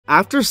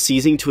After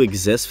ceasing to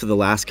exist for the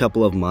last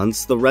couple of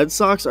months, the Red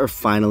Sox are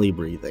finally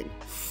breathing.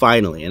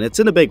 Finally, and it's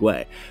in a big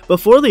way.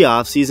 Before the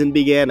offseason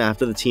began,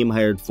 after the team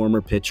hired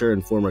former pitcher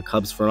and former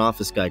Cubs front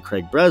office guy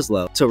Craig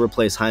Breslow to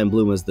replace Chaim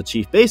Bloom as the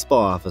chief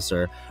baseball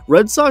officer,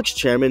 Red Sox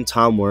chairman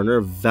Tom Werner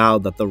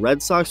vowed that the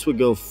Red Sox would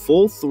go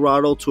full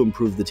throttle to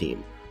improve the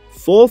team.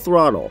 Full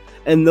throttle.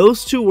 And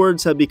those two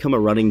words have become a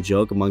running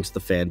joke amongst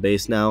the fan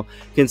base now,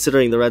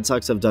 considering the Red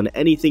Sox have done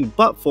anything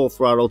but full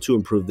throttle to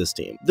improve this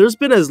team. There's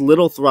been as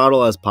little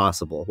throttle as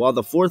possible, while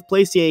the 4th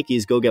place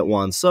Yankees go get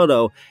Juan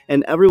Soto,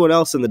 and everyone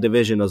else in the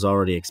division is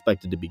already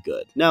expected to be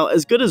good. Now,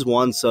 as good as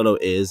Juan Soto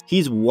is,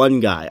 he's one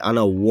guy on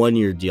a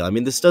one-year deal. I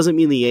mean, this doesn't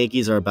mean the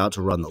Yankees are about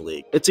to run the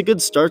league. It's a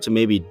good start to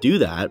maybe do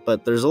that,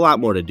 but there's a lot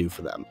more to do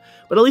for them.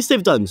 But at least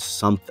they've done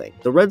something.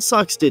 The Red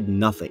Sox did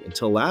nothing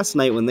until last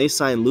night when they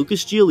signed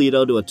Lucas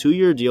Giolito to a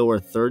 2-year deal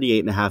worth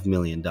 $38.5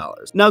 million.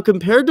 Now,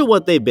 compared to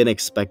what they've been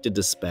expected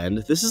to spend,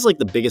 this is like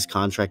the biggest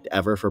contract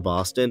ever for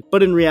Boston,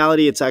 but in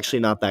reality, it's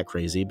actually not that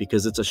crazy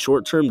because it's a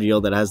short-term deal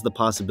that has the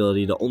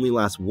possibility to only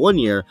last 1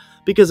 year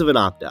because of an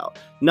opt-out.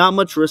 Not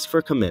much risk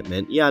for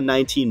commitment. Yeah,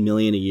 $19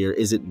 million a year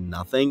isn't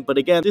nothing, but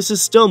again, this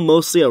is still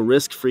mostly a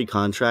risk-free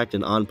contract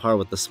and on par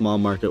with the small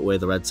market way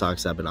the Red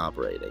Sox have been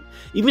operating.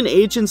 Even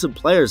agents and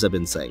players have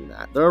been saying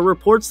that. There are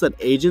reports that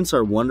agents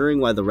are wondering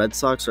why the Red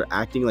Sox are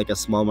acting like a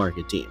small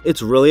market team.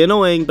 It's really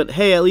annoying, but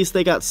hey, at least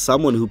they got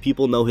someone who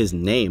people know his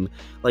name.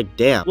 Like,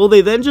 damn. Well,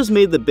 they then just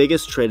made the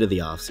biggest trade of the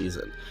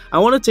offseason. I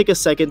want to take a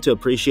second to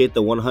appreciate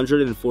the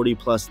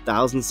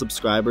 140,000+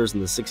 subscribers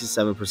and the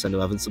 67% who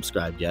haven't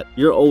subscribed yet.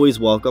 You're always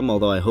welcome,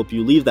 although I hope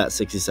you leave that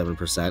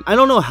 67%. I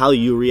don't know how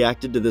you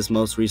reacted to this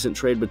most recent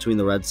trade between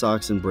the Red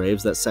Sox and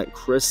Braves that sent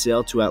Chris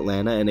Sale to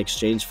Atlanta in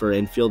exchange for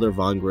infielder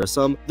Vaughn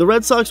Grissom. The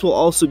Red Sox will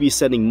also be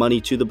sending money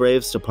to the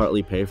Braves to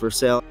partly pay for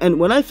Sale, and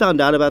when I found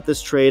out about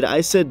this trade,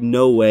 I said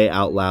no way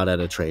out loud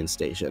at a train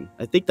station.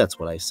 I think that's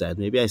what I said.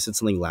 Maybe I said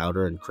something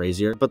louder and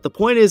crazier, but the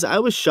point is I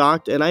was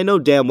shocked, and I know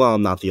damn well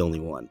I'm not the only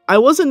one. I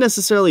wasn't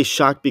necessarily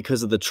shocked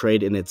because of the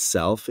trade in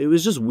itself. It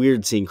was just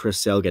weird seeing Chris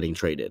Sale getting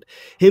traded.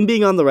 Him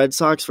being on the Red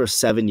Sox for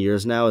 7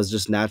 years now has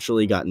just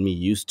naturally gotten me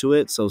used to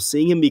it, so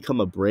seeing him become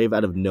a Brave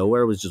out of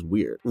nowhere was just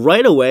weird.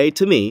 Right away,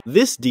 to me,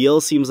 this deal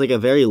seems like a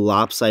very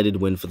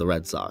lopsided win for the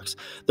Red Sox.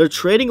 They're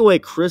trading away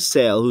Chris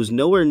Sale, who's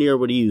nowhere near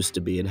what he used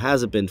to be and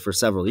hasn't been for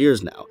several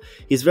years now.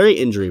 He's very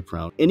injury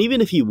prone, and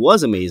even if he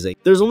was amazing,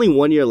 there's only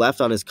 1 year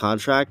left on his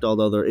contract,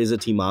 although there is a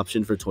team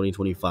option for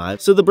 2025,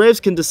 so the Braves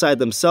can decide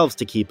themselves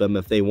to keep him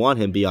if they want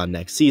him beyond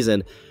next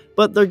season.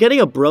 But they're getting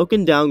a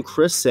broken down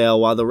Chris Sale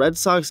while the Red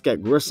Sox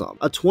get Grissom,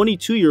 a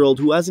 22-year-old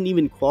who hasn't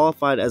even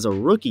qualified as a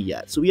rookie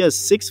yet, so he has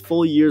 6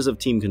 full years of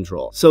team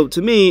control. So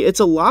to me, it's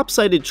a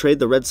lopsided trade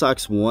the Red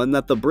Sox won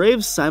that the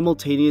Braves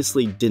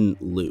simultaneously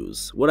didn't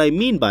lose. What I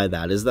mean by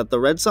that is that the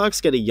Red Sox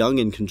get a young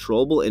and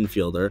controllable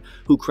infielder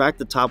who cracked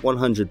the top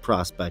 100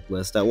 prospect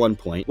list at one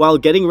point, while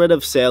getting rid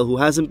of Sale, who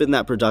hasn't been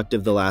that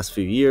productive the last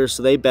few years,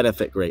 so they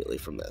benefit greatly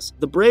from this.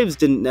 The Braves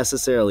didn't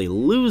necessarily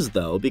lose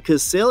though,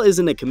 because Sale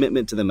isn't a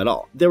commitment to them at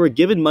all. They were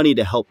given money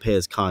to help pay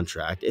his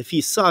contract. If he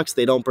sucks,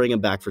 they don't bring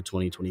him back for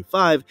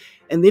 2025,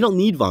 and they don't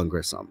need Vaughn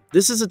Grissom.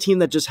 This is a team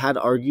that just had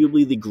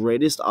arguably the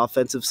greatest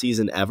offensive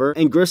season ever,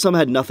 and Grissom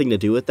had nothing to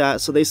do with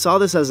that, so they saw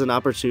this as an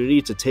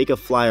opportunity to take a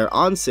flyer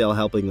on Sale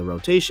helping the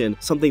rotation,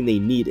 something they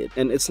needed,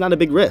 and it's not a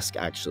big risk,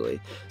 actually.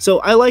 So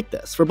I like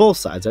this, for both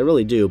sides, I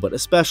really do, but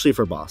especially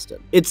for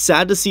Boston. It's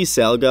sad to see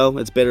Sale go,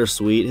 it's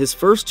bittersweet. His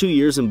first 2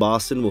 years in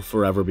Boston will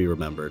forever be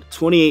remembered.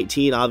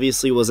 2018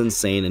 obviously was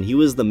insane, and he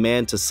was the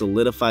man to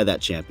solidify that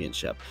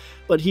championship.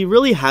 But he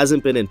really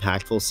hasn't been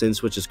impactful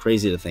since, which is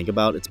crazy to think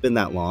about. It's been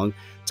that long.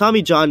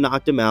 Tommy John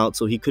knocked him out,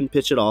 so he couldn't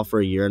pitch at all for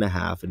a year and a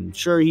half, and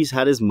sure, he's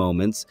had his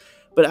moments.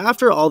 But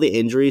after all the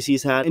injuries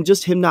he's had, and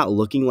just him not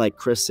looking like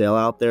Chris Sale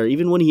out there,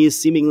 even when he is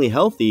seemingly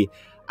healthy,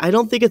 I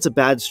don't think it's a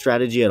bad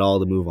strategy at all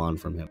to move on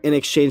from him in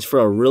exchange for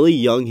a really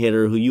young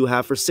hitter who you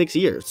have for 6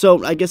 years.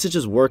 So I guess it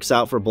just works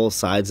out for both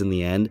sides in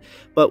the end.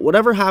 But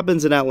whatever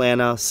happens in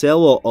Atlanta, Sale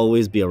will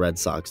always be a Red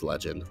Sox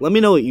legend. Let me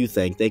know what you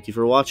think. Thank you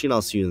for watching.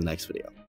 I'll see you in the next video.